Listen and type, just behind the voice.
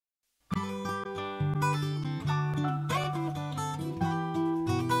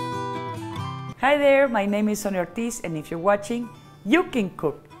Hi there, my name is Sonia Ortiz, and if you're watching, you can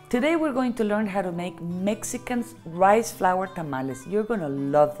cook. Today we're going to learn how to make Mexican rice flour tamales. You're going to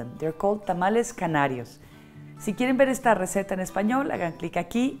love them. They're called tamales canarios. Si quieren ver esta receta en español, hagan clic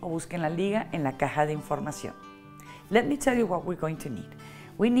aquí o busquen la liga en la caja de información. Let me tell you what we're going to need.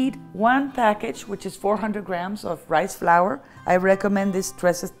 We need one package, which is 400 grams of rice flour. I recommend this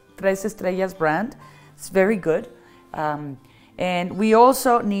Tres Estrellas brand. It's very good. And we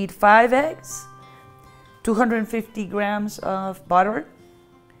also need 5 eggs, 250 grams of butter,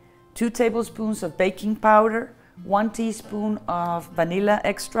 2 tablespoons of baking powder, 1 teaspoon of vanilla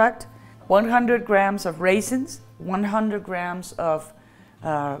extract, 100 grams of raisins, 100 grams of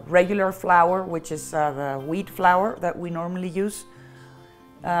regular flour, which is the wheat flour that we normally use,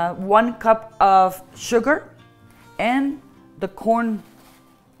 1 cup of sugar, and the corn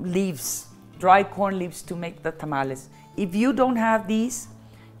leaves, dry corn leaves to make the tamales. If you don't have these,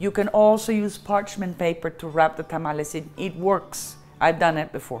 you can also use parchment paper to wrap the tamales in. It works. I've done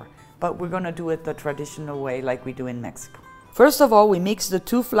it before, but we're going to do it the traditional way like we do in Mexico. First of all, we mix the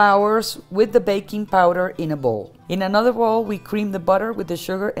 2 flours with the baking powder in a bowl. In another bowl, we cream the butter with the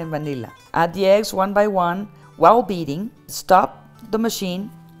sugar and vanilla. Add the eggs one by one while beating. Stop the machine.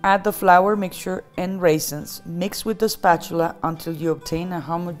 Add the flour mixture and raisins. Mix with the spatula until you obtain a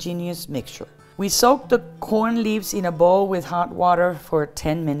homogeneous mixture. We soak the corn leaves in a bowl with hot water for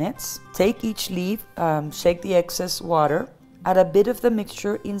 10 minutes. Take each leaf, shake the excess water, add a bit of the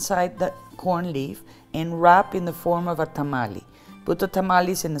mixture inside the corn leaf, and wrap in the form of a tamale. Put the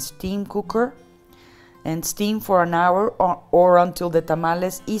tamales in a steam cooker and steam for an hour or until the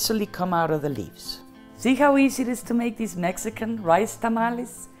tamales easily come out of the leaves. See how easy it is to make these Mexican rice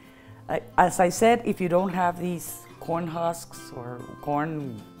tamales? As I said, if you don't have these corn husks or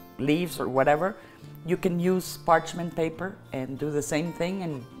corn leaves or whatever, you can use parchment paper and do the same thing,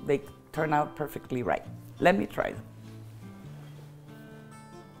 and they turn out perfectly right. Let me try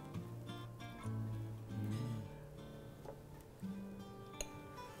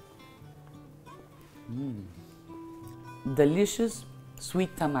them. Delicious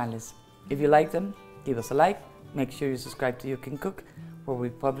sweet tamales. If you like them, give us a like. Make sure you subscribe to You Can Cook, where we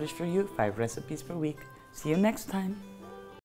publish for you 5 recipes per week. See you next time.